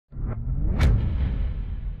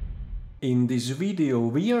In this video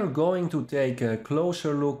we are going to take a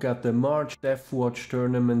closer look at the March Deathwatch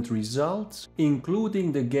tournament results,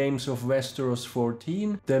 including the games of Westeros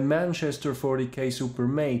 14, the Manchester 40k Super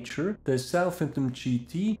Major, the Southampton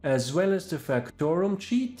GT, as well as the FactoruM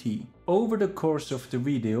GT. Over the course of the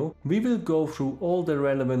video, we will go through all the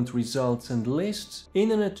relevant results and lists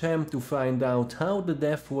in an attempt to find out how the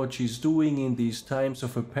Deathwatch is doing in these times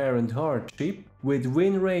of apparent hardship, with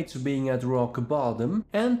win rates being at rock bottom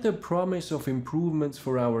and the promise of improvements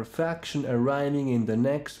for our faction arriving in the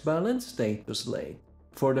next Balance Dataslate.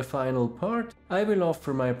 For the final part, I will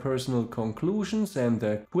offer my personal conclusions and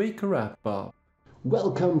a quick wrap-up.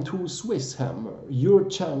 Welcome to SwissHammer, your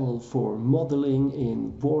channel for modeling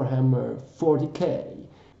in Warhammer 40k.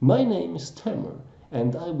 My name is Tammer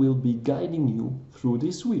and I will be guiding you through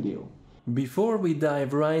this video. Before we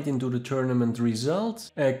dive right into the tournament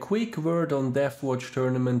results, a quick word on Deathwatch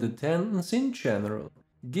tournament attendance in general.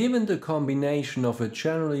 Given the combination of a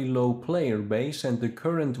generally low player base and the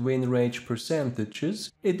current win rate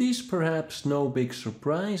percentages, it is perhaps no big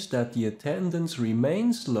surprise that the attendance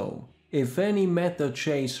remains low. If any meta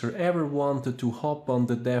chaser ever wanted to hop on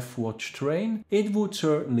the Deathwatch train, it would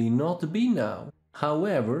certainly not be now.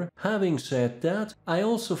 However, having said that, I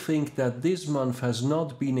also think that this month has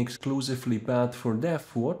not been exclusively bad for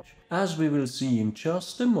Deathwatch, as we will see in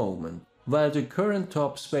just a moment. While the current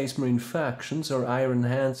top Space Marine factions are Iron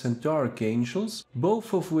Hands and Dark Angels,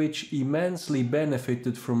 both of which immensely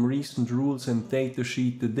benefited from recent rules and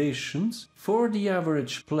datasheet additions, for the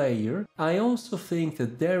average player, I also think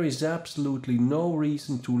that there is absolutely no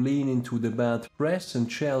reason to lean into the bad press and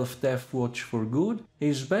shelf Deathwatch for good,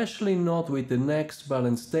 especially not with the next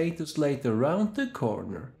Balance Dataslate around the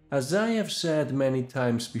corner. As I have said many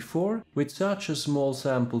times before, with such a small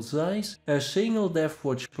sample size, a single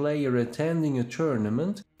Deathwatch player attending a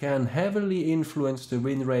tournament can heavily influence the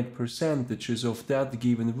win rate percentages of that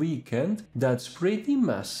given weekend. That's pretty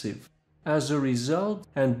massive. As a result,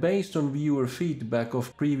 and based on viewer feedback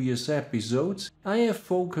of previous episodes, I have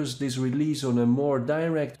focused this release on a more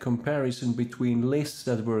direct comparison between lists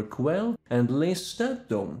that work well and lists that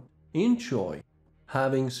don't. Enjoy!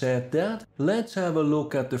 Having said that, let's have a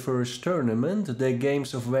look at the first tournament, the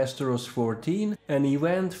Games of Westeros 14, an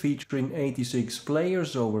event featuring 86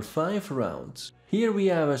 players over 5 rounds. Here we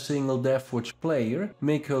have a single Deathwatch player,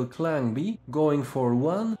 Mikael Klangeby, going for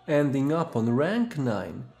 1, ending up on rank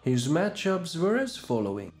 9. His matchups were as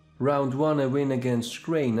following. Round 1 a win against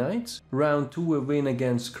Grey Knights, Round 2 a win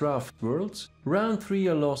against Craftworlds, Round 3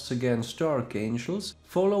 a loss against Dark Angels,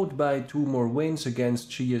 followed by 2 more wins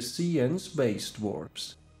against GSC and Space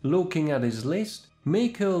Dwarfs. Looking at his list,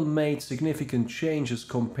 Mikael made significant changes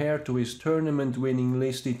compared to his tournament-winning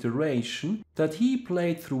list iteration that he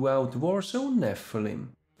played throughout Warzone Nephilim.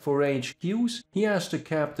 For HQs, he has the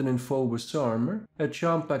Captain in Phobos Armor, a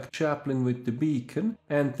Jump-Back Chaplain with the Beacon,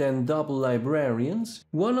 and then double Librarians,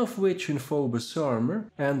 one of which in Phobos Armor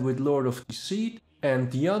and with Lord of Deceit, and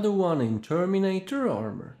the other one in Terminator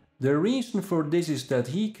Armor. The reason for this is that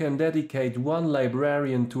he can dedicate one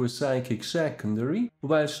Librarian to a Psychic secondary,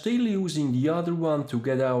 while still using the other one to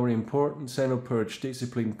get our important Xenopurge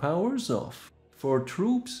discipline powers off. For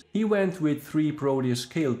troops, he went with 3 Proteus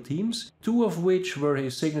kill teams, 2 of which were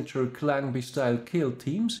his signature Klangeby style kill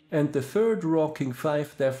teams, and the third rocking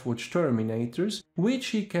 5 Deathwatch Terminators, which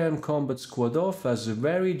he can combat squad off as a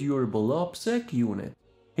very durable OPSEC unit.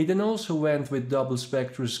 He then also went with double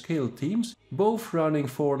Spectrus kill teams, both running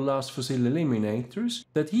 4 Last Fossil Eliminators,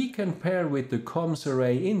 that he can pair with the Comms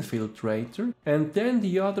Array Infiltrator, and then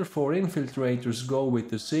the other 4 Infiltrators go with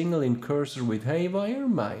the single Incursor with Haywire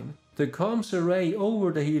Mine. The Comms Array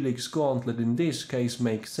over the Helix Gauntlet in this case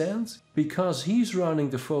makes sense, because he's running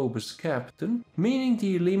the Phobos Captain, meaning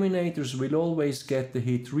the Eliminators will always get the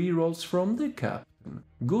hit rerolls from the Captain.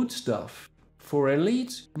 Good stuff. For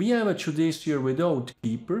elites, we have a Judiciary with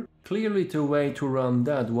Oathkeeper, clearly the way to run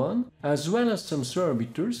that one, as well as some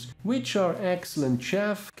Servitors, which are excellent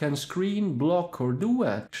chaff, can screen, block or do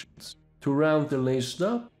actions. To round the list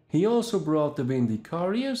up, he also brought the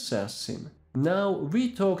Vindicari Assassin. Now,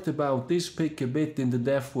 we talked about this pick a bit in the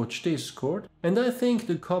Deathwatch Discord, and I think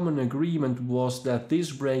the common agreement was that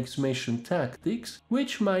this breaks mission tactics,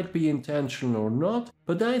 which might be intentional or not,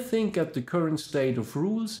 but I think at the current state of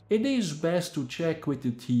rules, it is best to check with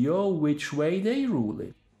the TO which way they rule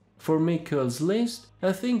it. For Mikael's list,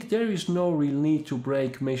 I think there is no real need to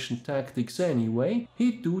break mission tactics anyway,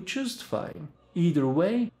 he'd do just fine. Either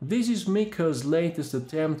way, this is Mikael's latest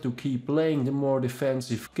attempt to keep playing the more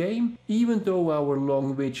defensive game, even though our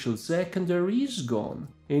Long Vigil secondary is gone.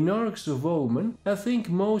 In Arks of Omen, I think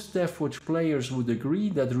most Deathwatch players would agree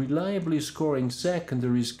that reliably scoring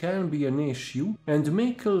secondaries can be an issue, and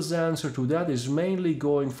Mikael's answer to that is mainly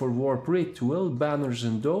going for Warp Ritual, Banners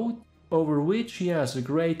and Oath, over which he has a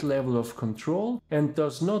great level of control and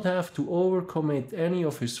does not have to overcommit any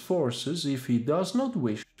of his forces if he does not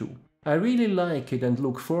wish to. I really like it and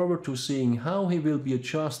look forward to seeing how he will be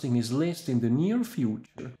adjusting his list in the near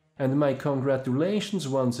future. And my congratulations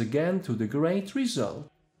once again to the great result.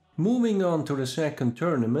 Moving on to the second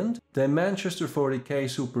tournament, the Manchester 40k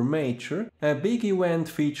Super Major, a big event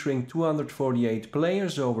featuring 248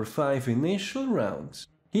 players over 5 initial rounds.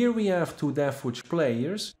 Here we have 2 Deathwatch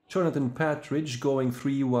players, Jonathan Partridge going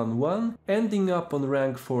 3-1-1, ending up on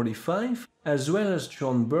rank 45, as well as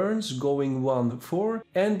John Burns going 1-4,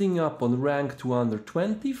 ending up on rank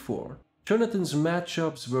 224. Jonathan's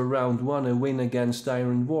matchups were round 1 a win against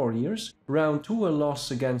Iron Warriors, round 2 a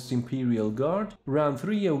loss against Imperial Guard, round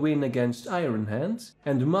 3 a win against Iron Hands,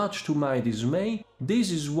 and much to my dismay,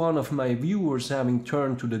 this is one of my viewers having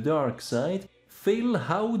turned to the dark side. Phil,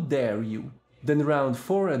 how dare you! Then round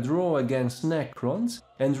 4 a draw against Necrons,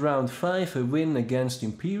 and round 5 a win against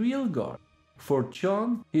Imperial Guard. For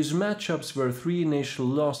John, his matchups were 3 initial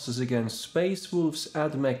losses against Space Wolves,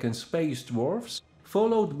 Admech and Space Dwarfs,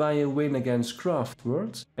 followed by a win against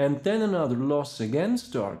Craftworlds, and then another loss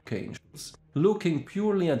against Archangels. Looking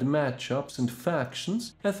purely at matchups and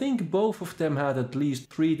factions, I think both of them had at least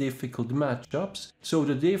 3 difficult matchups, so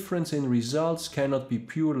the difference in results cannot be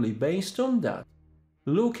purely based on that.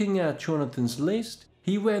 Looking at Jonathan's list,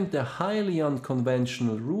 he went a highly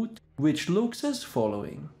unconventional route, which looks as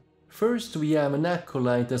following. First we have an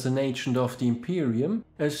Acolyte as an agent of the Imperium,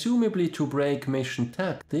 assumably to break mission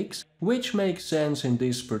tactics, which makes sense in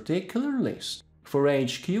this particular list. For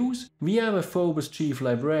HQs, we have a Phobos Chief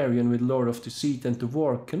Librarian with Lord of Deceit and the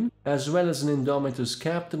Worken, as well as an Indomitus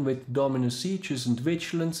Captain with Dominus Sieges and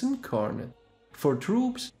Vigilance Incarnate. For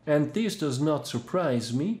troops, and this does not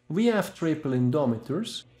surprise me, we have triple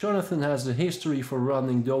Indomitors. Jonathan has a history for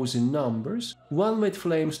running those in numbers, one with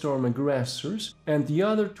Flamestorm Aggressors and the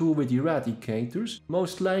other 2 with Eradicators,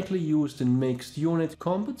 most likely used in mixed unit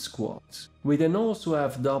combat squads. We then also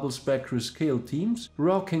have double Spectrus kill teams,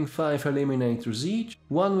 rocking 5 Eliminators each,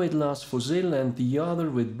 one with Las Fozil and the other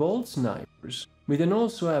with Bolt Snipers. We then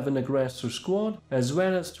also have an Aggressor squad, as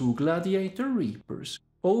well as 2 Gladiator Reapers.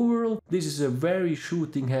 Overall, this is a very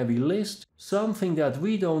shooting-heavy list, something that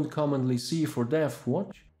we don't commonly see for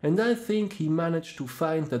Deathwatch, and I think he managed to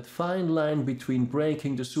find that fine line between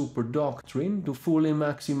breaking the super doctrine to fully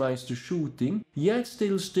maximize the shooting, yet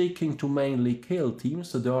still sticking to mainly kill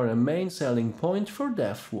teams that are a main selling point for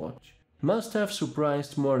Deathwatch. Must have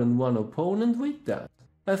surprised more than one opponent with that.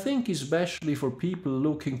 I think especially for people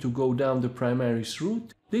looking to go down the Primaris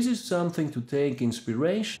route, this is something to take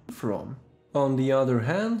inspiration from. On the other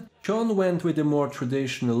hand, John went with a more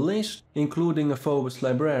traditional list, including a Phobos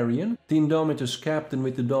Librarian, the Indomitus Captain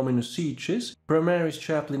with the Dominus Sieges, Primaris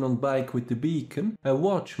Chaplain on bike with the Beacon, a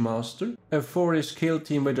Watchmaster, a Forest kill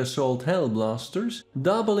team with Assault Hellblasters,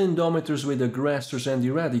 double Indomitors with Aggressors and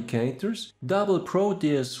Eradicators, double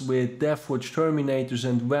Proteus with Deathwatch Terminators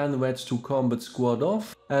and Vanwets to combat squad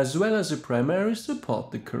off, as well as a Primaris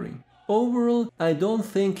Apothecary. Overall, I don't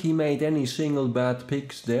think he made any single bad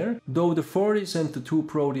picks there, though the 40s and the 2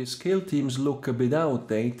 Proteus kill teams look a bit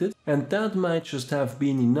outdated, and that might just have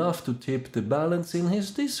been enough to tip the balance in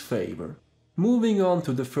his disfavor. Moving on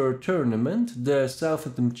to the third tournament, the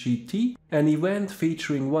Southampton GT, an event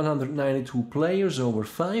featuring 192 players over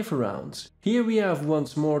 5 rounds. Here we have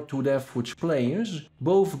once more 2 Deathwatch players,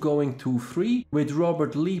 both going 2-3, with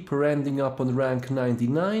Robert Leaper ending up on rank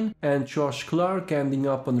 99 and Josh Clark ending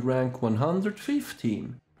up on rank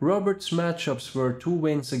 115. Robert's matchups were 2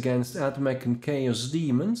 wins against Admech and Chaos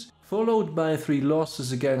Demons, followed by 3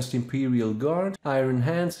 losses against Imperial Guard, Iron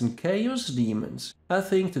Hands and Chaos Demons. I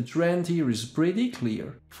think the trend here is pretty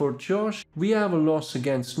clear. For Josh, we have a loss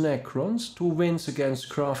against Necrons, 2 wins against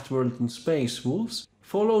Craftworld and Space Wolves,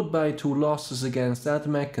 followed by 2 losses against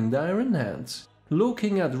Admech and Iron Hands.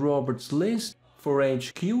 Looking at Robert's list, for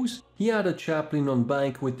HQs, he had a Chaplain on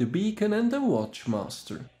bike with the Beacon and a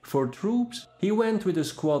Watchmaster. For troops, he went with a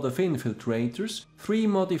squad of Infiltrators, 3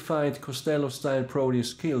 modified Costello-style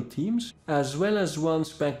Proteus kill teams, as well as 1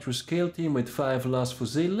 Spectrus kill team with 5 Las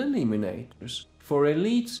Fozil Eliminators. For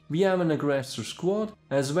elites, we have an Aggressor squad,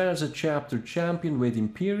 as well as a Chapter Champion with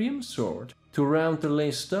Imperium Sword. To round the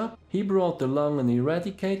list up, he brought along an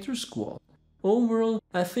Eradicator squad. Overall,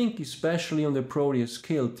 I think especially on the Proteus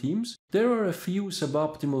kill teams, there are a few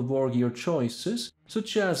suboptimal wargear choices,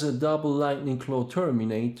 such as a double Lightning Claw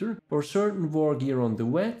Terminator or certain wargear on the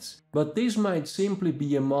wets, but this might simply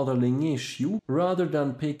be a modeling issue rather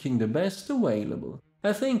than picking the best available.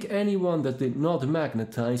 I think anyone that did not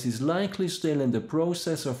magnetize is likely still in the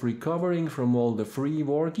process of recovering from all the free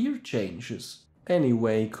wargear changes.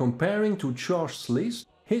 Anyway, comparing to Josh's list,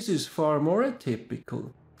 his is far more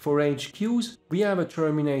atypical. For HQs, we have a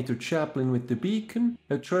Terminator Chaplain with the Beacon,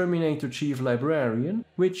 a Terminator Chief Librarian,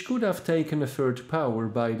 which could have taken a third power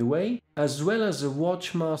by the way, as well as a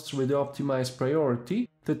Watchmaster with optimized priority,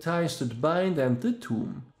 the Ties That Bind and the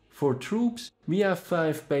Tomb. For troops, we have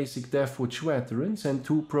 5 basic Deathwatch veterans and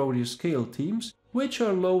 2 Proteus kill teams, which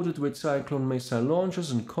are loaded with Cyclone missile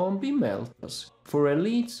launchers and combi meltas. For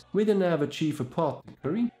elites, we then have a Chief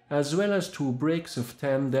Apothecary, as well as 2 bricks of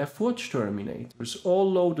 10 Deathwatch Terminators,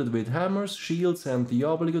 all loaded with hammers, shields and the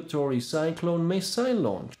obligatory Cyclone missile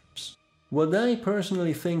launchers. What I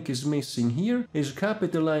personally think is missing here is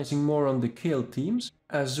capitalizing more on the kill teams,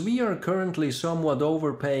 as we are currently somewhat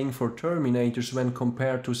overpaying for Terminators when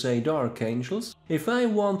compared to say Dark Angels. If I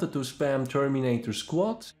wanted to spam Terminator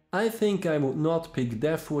squads, I think I would not pick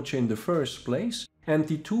Deathwatch in the first place, and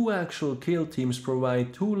the 2 actual kill teams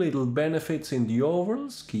provide too little benefits in the overall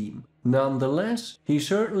scheme. Nonetheless, he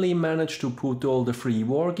certainly managed to put all the free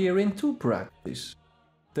wargear into practice.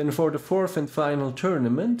 Then for the 4th and final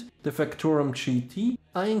tournament, the FactoruM GT,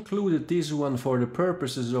 I included this one for the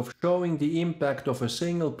purposes of showing the impact of a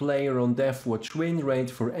single player on Deathwatch win rate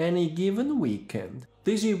for any given weekend.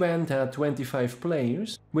 This event had 25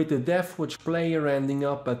 players, with the Deathwatch player ending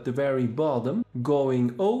up at the very bottom,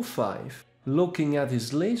 going 0-5. Looking at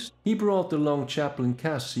his list, he brought along Chaplain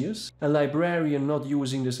Cassius, a librarian not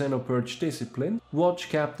using the Xenopurge discipline, Watch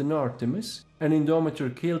Captain Artemis, an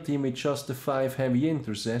Indomitor kill team with just the 5 heavy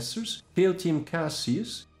intercessors, Kill Team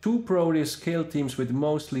Cassius, 2 Proteus kill teams with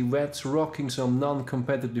mostly vets rocking some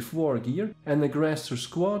non-competitive wargear, an Aggressor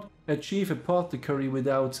squad, a Chief Apothecary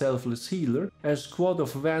without Selfless Healer, a squad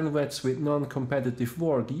of Van Vets with non-competitive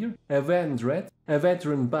wargear, a Vandred, a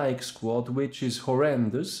Veteran Bike squad which is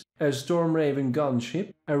horrendous, a Stormraven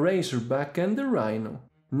gunship, a Razorback and a Rhino.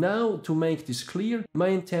 Now, to make this clear, my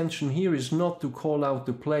intention here is not to call out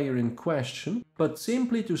the player in question, but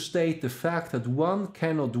simply to state the fact that one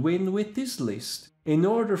cannot win with this list. In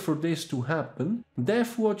order for this to happen,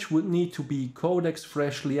 Deathwatch would need to be Codex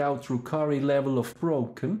freshly out Rukari level of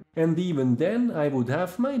broken, and even then I would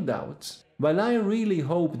have my doubts. While I really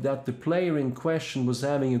hope that the player in question was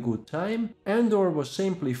having a good time and or was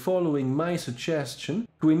simply following my suggestion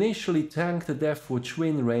to initially tank the Deathwatch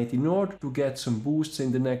win rate in order to get some boosts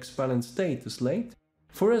in the next Balance Dataslate,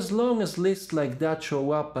 for as long as lists like that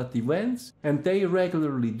show up at events, and they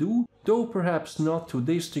regularly do, though perhaps not to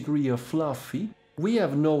this degree of fluffy, we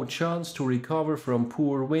have no chance to recover from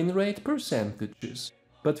poor win rate percentages.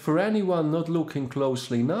 But for anyone not looking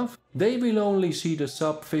closely enough, they will only see the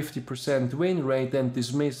sub 50% win rate and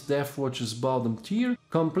dismiss Deathwatch's bottom tier,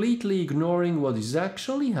 completely ignoring what is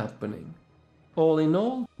actually happening. All in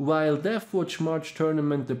all, while Deathwatch March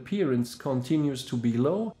tournament appearance continues to be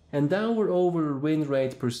low, and our overall win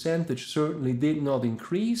rate percentage certainly did not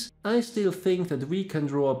increase, I still think that we can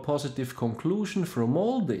draw a positive conclusion from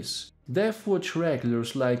all this. Deathwatch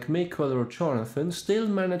regulars like Mikael or Jonathan still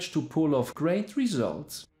managed to pull off great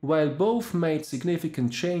results. While both made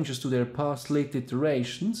significant changes to their past lit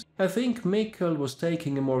iterations, I think Mikael was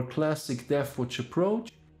taking a more classic Deathwatch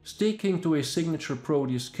approach, sticking to his signature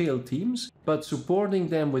Proteus kill teams, but supporting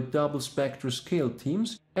them with double Spectrus kill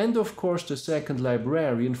teams, and of course the second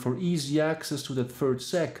Librarian for easy access to that third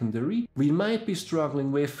secondary we might be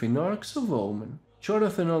struggling with in Arks of Omen.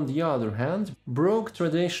 Jonathan, on the other hand, broke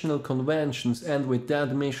traditional conventions and with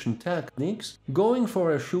that mission tactics, going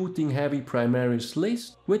for a shooting-heavy Primaris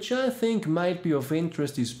list, which I think might be of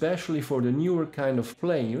interest especially for the newer kind of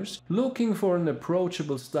players looking for an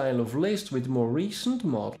approachable style of list with more recent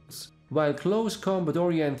models. While close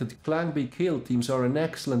combat-oriented Klangeby kill teams are an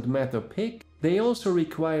excellent meta pick, they also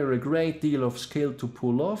require a great deal of skill to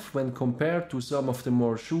pull off when compared to some of the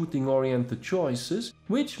more shooting-oriented choices,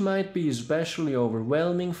 which might be especially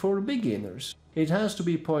overwhelming for beginners. It has to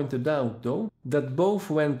be pointed out, though, that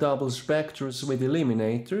both went double Spectres with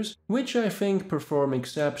Eliminators, which I think perform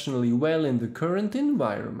exceptionally well in the current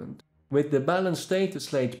environment. With the Balance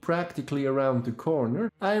Dataslate practically around the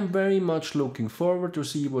corner, I am very much looking forward to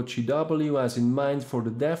see what GW has in mind for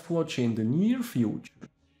the Deathwatch in the near future.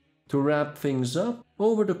 To wrap things up,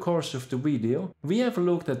 over the course of the video, we have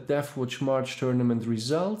looked at Deathwatch March tournament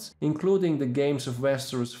results, including the games of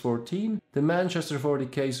Westeros 14, the Manchester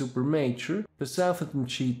 40k Super Major, the Southampton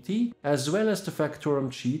GT, as well as the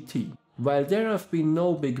FactoruM GT. While there have been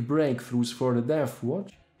no big breakthroughs for the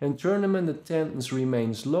Deathwatch, and tournament attendance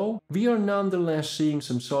remains low, we are nonetheless seeing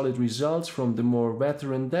some solid results from the more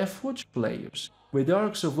veteran Deathwatch players. With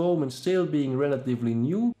Arks of Omen still being relatively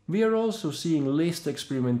new, we are also seeing list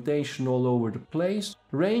experimentation all over the place,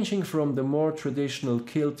 ranging from the more traditional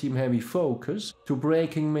kill team heavy focus to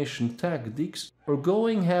breaking mission tactics or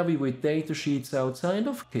going heavy with datasheets outside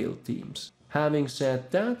of kill teams. Having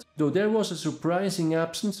said that, though there was a surprising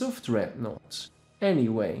absence of dreadnoughts.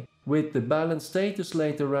 Anyway, with the Balance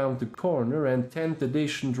Dataslate around the corner and 10th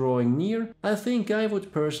edition drawing near, I think I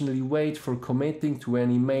would personally wait for committing to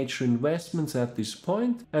any major investments at this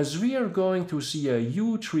point, as we are going to see a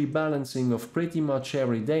huge rebalancing of pretty much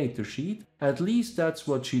every datasheet, at least that's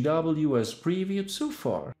what GW has previewed so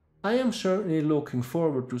far. I am certainly looking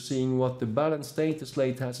forward to seeing what the Balance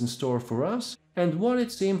Dataslate has in store for us, and what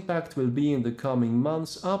its impact will be in the coming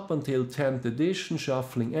months up until 10th edition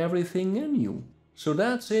shuffling everything anew. So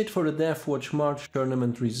that's it for the Deathwatch March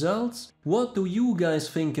tournament results. What do you guys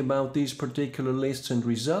think about these particular lists and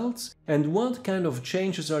results? And what kind of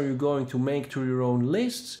changes are you going to make to your own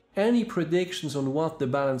lists? Any predictions on what the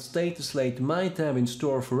Balance Dataslate might have in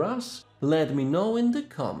store for us? Let me know in the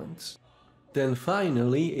comments. Then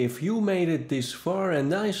finally, if you made it this far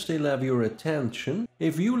and I still have your attention,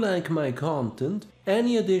 if you like my content,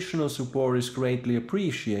 any additional support is greatly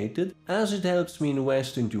appreciated, as it helps me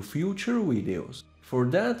invest into future videos. For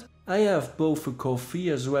that, I have both a Ko-fi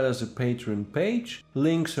as well as a Patreon page,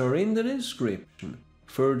 links are in the description.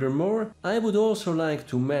 Furthermore, I would also like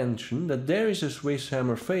to mention that there is a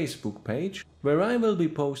SwissHammer Facebook page where I will be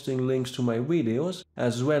posting links to my videos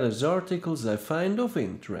as well as articles I find of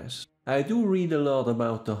interest. I do read a lot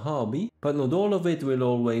about the hobby, but not all of it will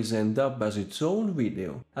always end up as its own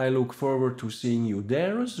video. I look forward to seeing you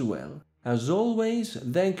there as well. As always,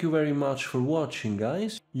 thank you very much for watching,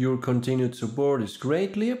 guys. Your continued support is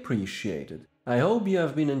greatly appreciated. I hope you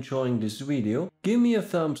have been enjoying this video. Give me a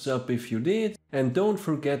thumbs up if you did, and don't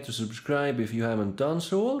forget to subscribe if you haven't done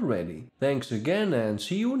so already. Thanks again and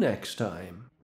see you next time.